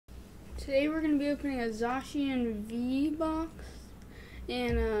Today we're going to be opening a Zacian V box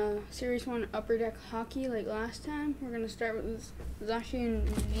and Series 1 Upper Deck Hockey like last time. We're going to start with this Zacian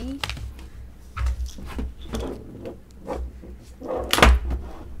V.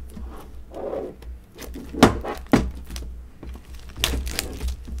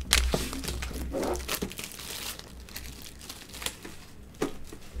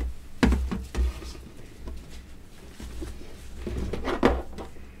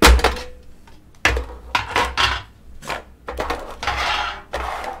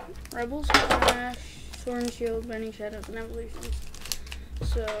 Rebels, Flash, Sword and Shield, Burning Shadows, and Evolutions.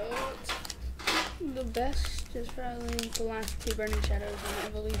 So, the best is probably the last two, Burning Shadows and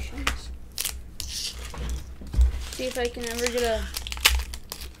Evolutions. See if I can ever get a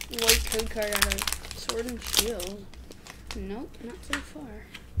white code card out of Sword and Shield. Nope, not so far.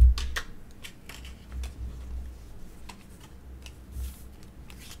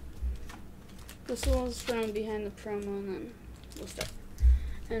 This was from behind the promo, and then we'll start.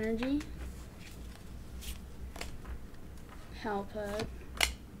 Energy, Halpad,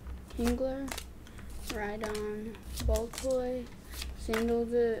 Hingler, Rhydon, Baltoy,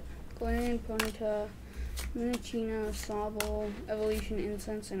 Sandalvit, Galarian Ponyta, Minccino, Sobble, Evolution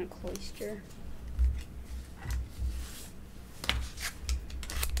Incense, and a Cloyster.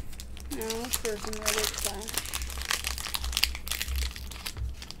 Now for some Rebel Flash.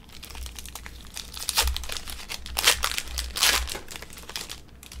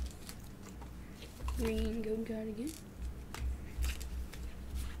 Green code card again.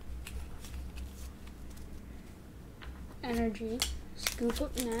 Energy, Scoop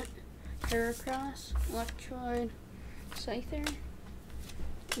Up Net, Heracross, Electroid, Scyther,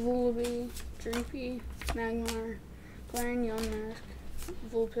 Vullaby, Dreepy, Magmar, Galarian Yamask,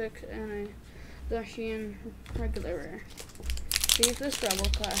 Vulpix, and a Zacian regular rare. See if this Rebel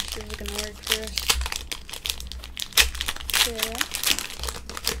Clash is gonna work for us.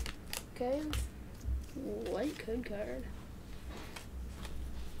 Okay. White code card.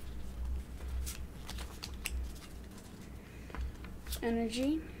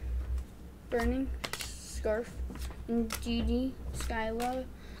 Energy, Burning, Scarf, Indeedee, Skyla,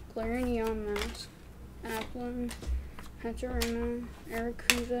 Galarian Yamask, Applin, Hatterena,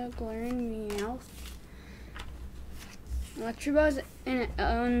 Aracruzza, Galarian Meowth, Electabuzz, and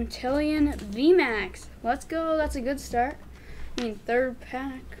Antillean VMAX. Let's go, that's a good start. I mean, third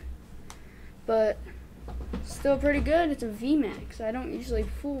pack, but still pretty good. It's a VMAX. I don't usually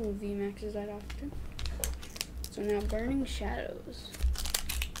pull VMAXs that often. So now Burning Shadows.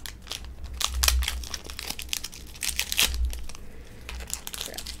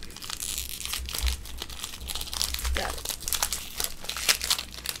 Crap. Got it.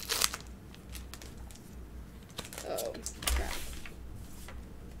 Oh, crap.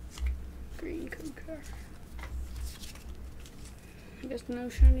 Green code card. I guess no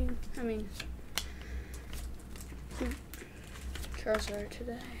shiny. I mean, Charizard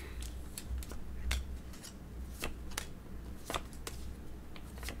today.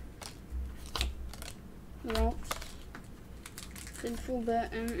 Well, did full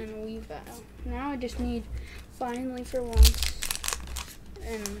Baton and a Weavile. Now I just need, finally for once,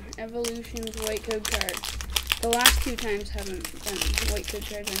 an Evolution's white code card. The last two times haven't been white code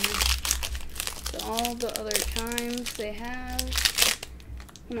cards on me. So all the other times they have,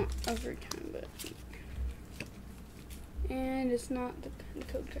 not every time, but. And it's not the kind of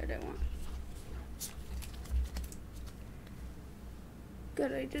code card I want.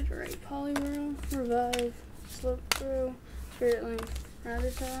 Good, I did it right. Poliwhirl, Revive, Slowthrow, Spirit Link,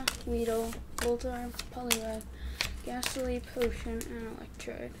 Rattata, Weedle, Voltorb, Poliwag, Gastly, Potion, and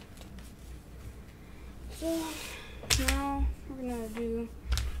Electroid. So now we're gonna do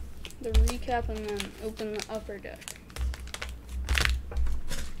the recap and then open the upper deck.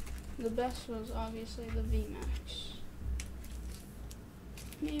 The best was obviously the VMAX.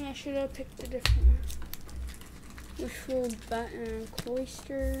 Maybe I should have picked a different one. Wishful Baton,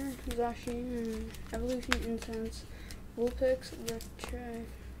 Cloyster, Zacian, Evolution Incense, Vulpix, Electroid,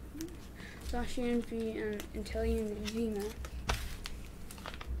 Zacian V, and Inteleon VMAX.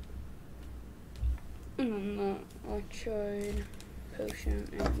 And then the Electroid, Potion,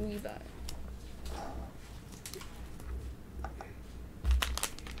 and Weavile.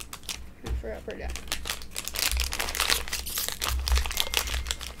 And for upper deck.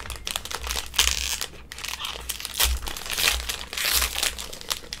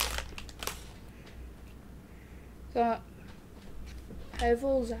 Got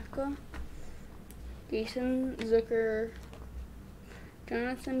Hevel Zaka, Jason Zucker,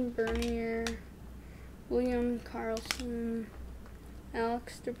 Jonathan Bernier, William Carlson,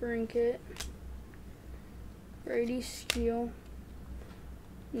 Alex DeBrincat, Brady Steele,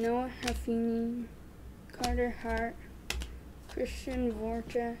 Noah Heffini, Carter Hart, Christian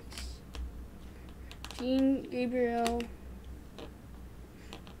Vortex, Jean Gabriel,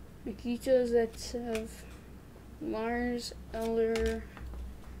 Nikita Zaitsev, Lars Eller,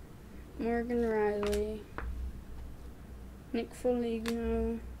 Morgan Riley, Nick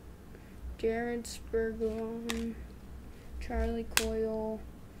Foligno, Jared Spurglon, Charlie Coyle,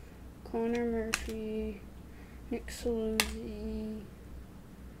 Connor Murphy, Nick Saluzzi,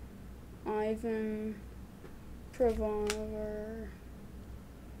 Ivan Provover,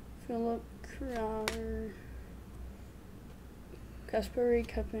 Philip Crowder, Kasperi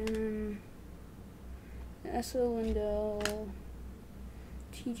Kapanen, Essa Lindell,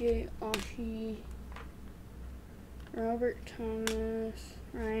 TJ Oshie, Robert Thomas,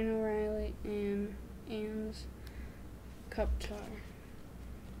 Ryan O'Reilly, and Ann's Cuptar.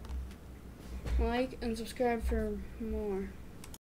 Like and subscribe for more.